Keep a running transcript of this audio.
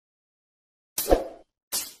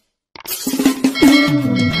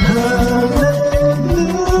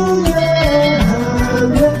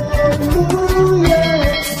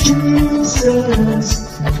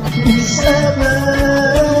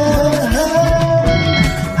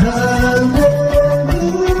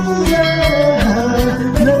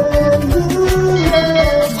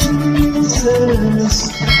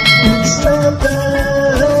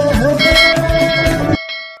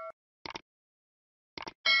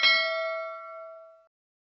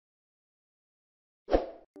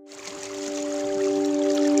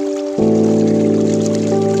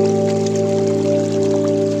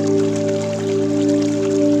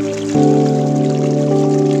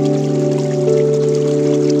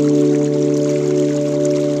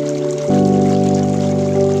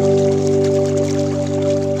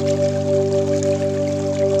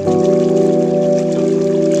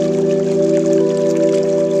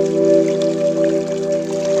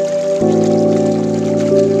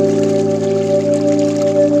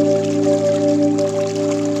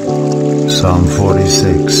Psalm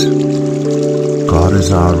 46. God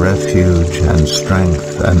is our refuge and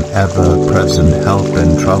strength, an ever-present help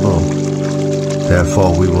in trouble.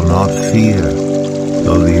 Therefore we will not fear,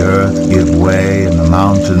 though the earth give way and the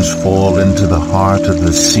mountains fall into the heart of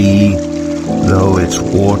the sea, though its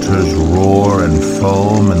waters roar and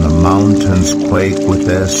foam and the mountains quake with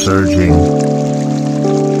their surging.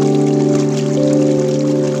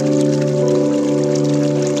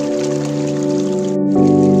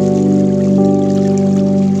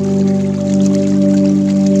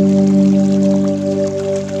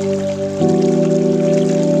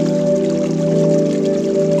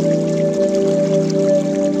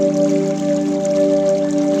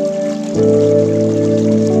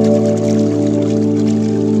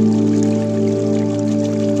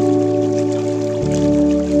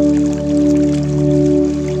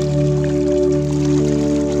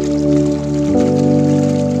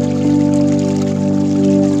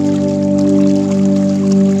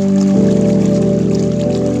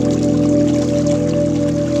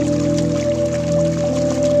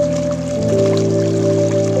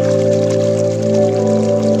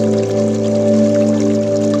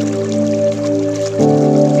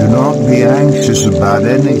 About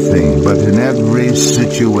anything, but in every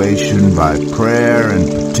situation by prayer and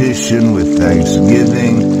petition with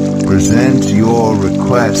thanksgiving, present your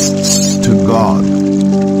requests to God.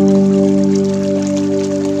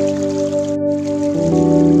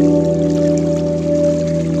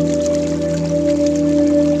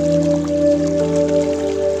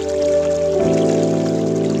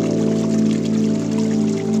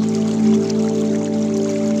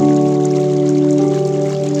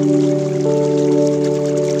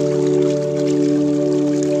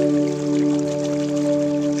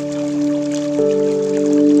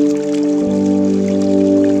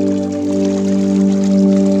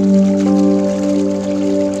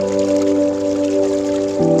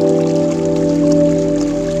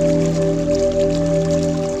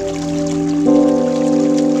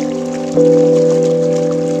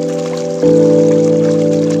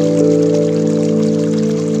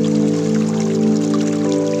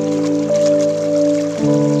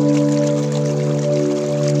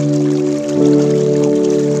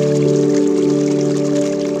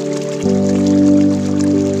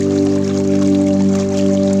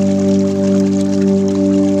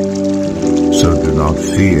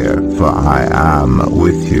 Fear, for I am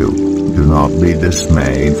with you. Do not be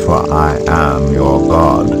dismayed, for I am your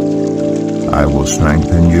God. I will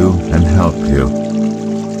strengthen you and help you.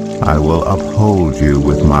 I will uphold you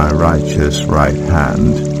with my righteous right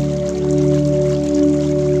hand.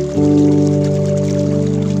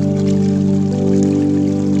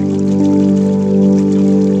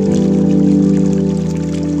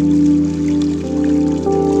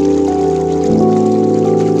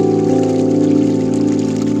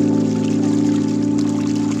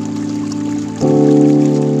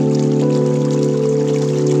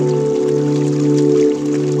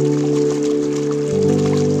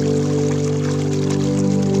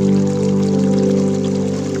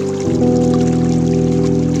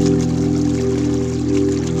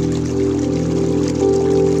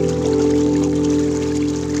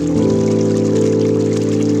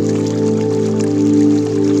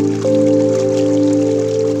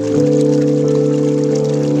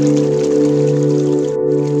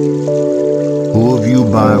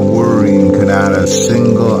 By worrying could add a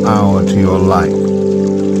single hour to your life.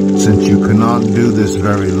 Since you cannot do this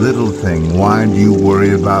very little thing, why do you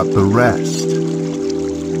worry about the rest?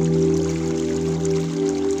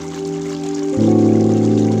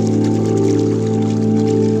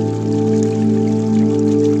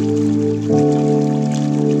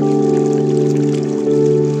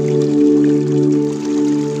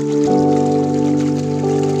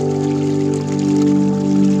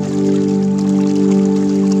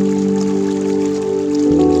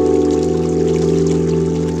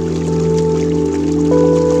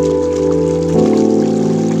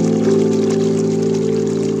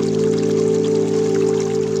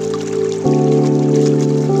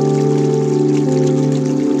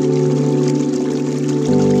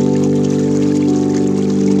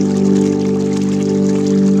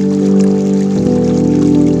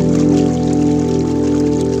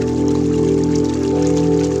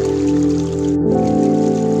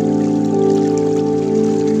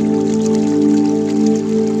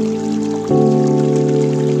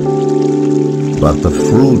 But the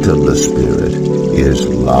fruit of the Spirit is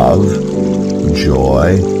love,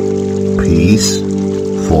 joy, peace,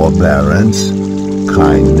 forbearance,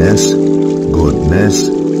 kindness, goodness,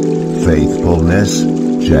 faithfulness,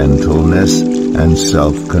 gentleness, and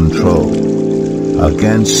self-control.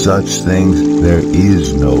 Against such things there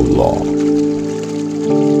is no law.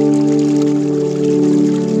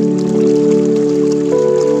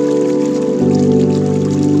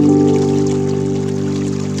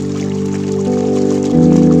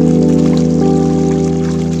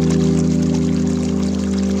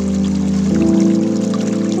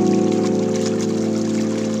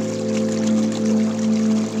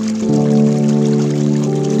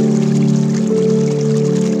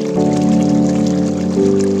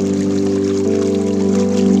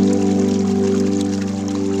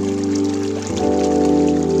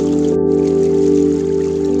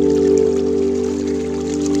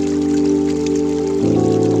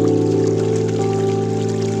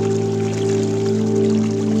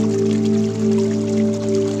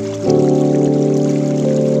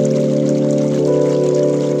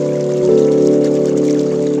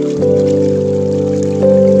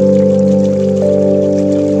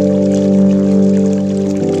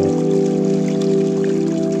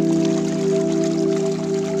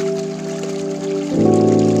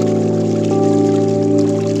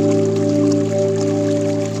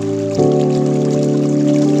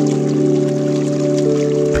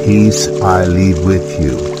 Peace I leave with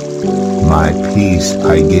you, my peace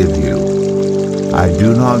I give you. I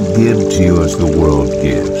do not give to you as the world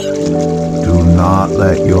gives. Do not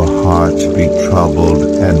let your hearts be troubled,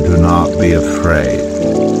 and do not be afraid.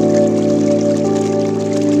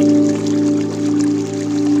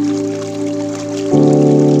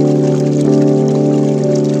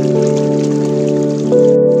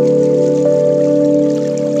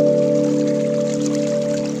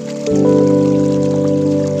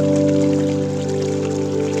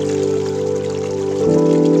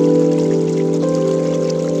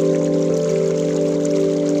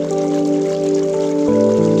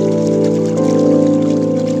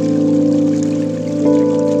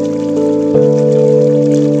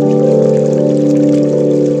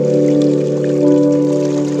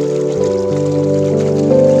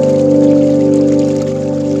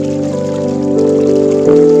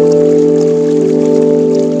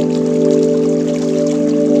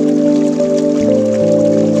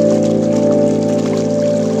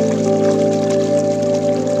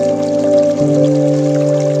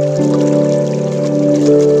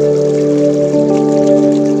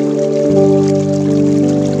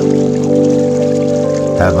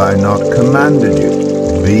 Have I not commanded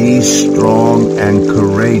you? Be strong and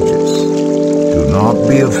courageous. Do not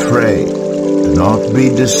be afraid. Do not be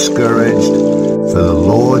discouraged, for the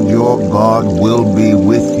Lord your God will be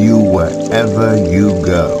with you wherever you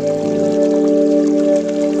go.